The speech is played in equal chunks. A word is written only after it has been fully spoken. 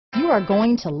are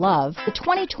going to love the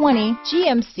 2020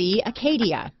 GMC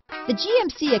Acadia. The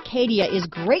GMC Acadia is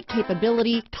great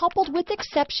capability coupled with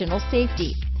exceptional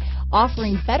safety.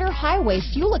 Offering better highway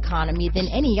fuel economy than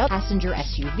any other passenger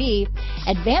SUV,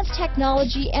 advanced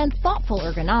technology and thoughtful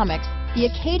ergonomics, the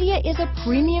Acadia is a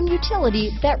premium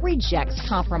utility that rejects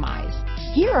compromise.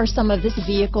 Here are some of this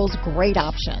vehicle's great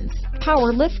options: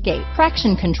 power liftgate,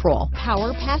 traction control,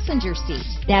 power passenger seat,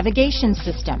 navigation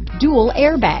system, dual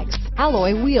airbags,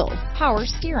 alloy wheels, power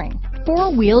steering,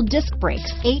 four-wheel disc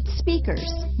brakes, 8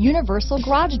 speakers, universal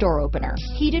garage door opener,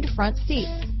 heated front seats,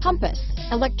 compass,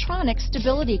 electronic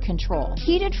stability control,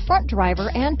 heated front driver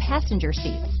and passenger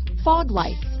seats, fog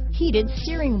lights, heated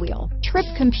steering wheel, trip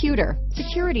computer,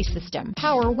 security system,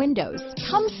 power windows.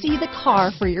 Come see the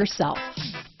car for yourself.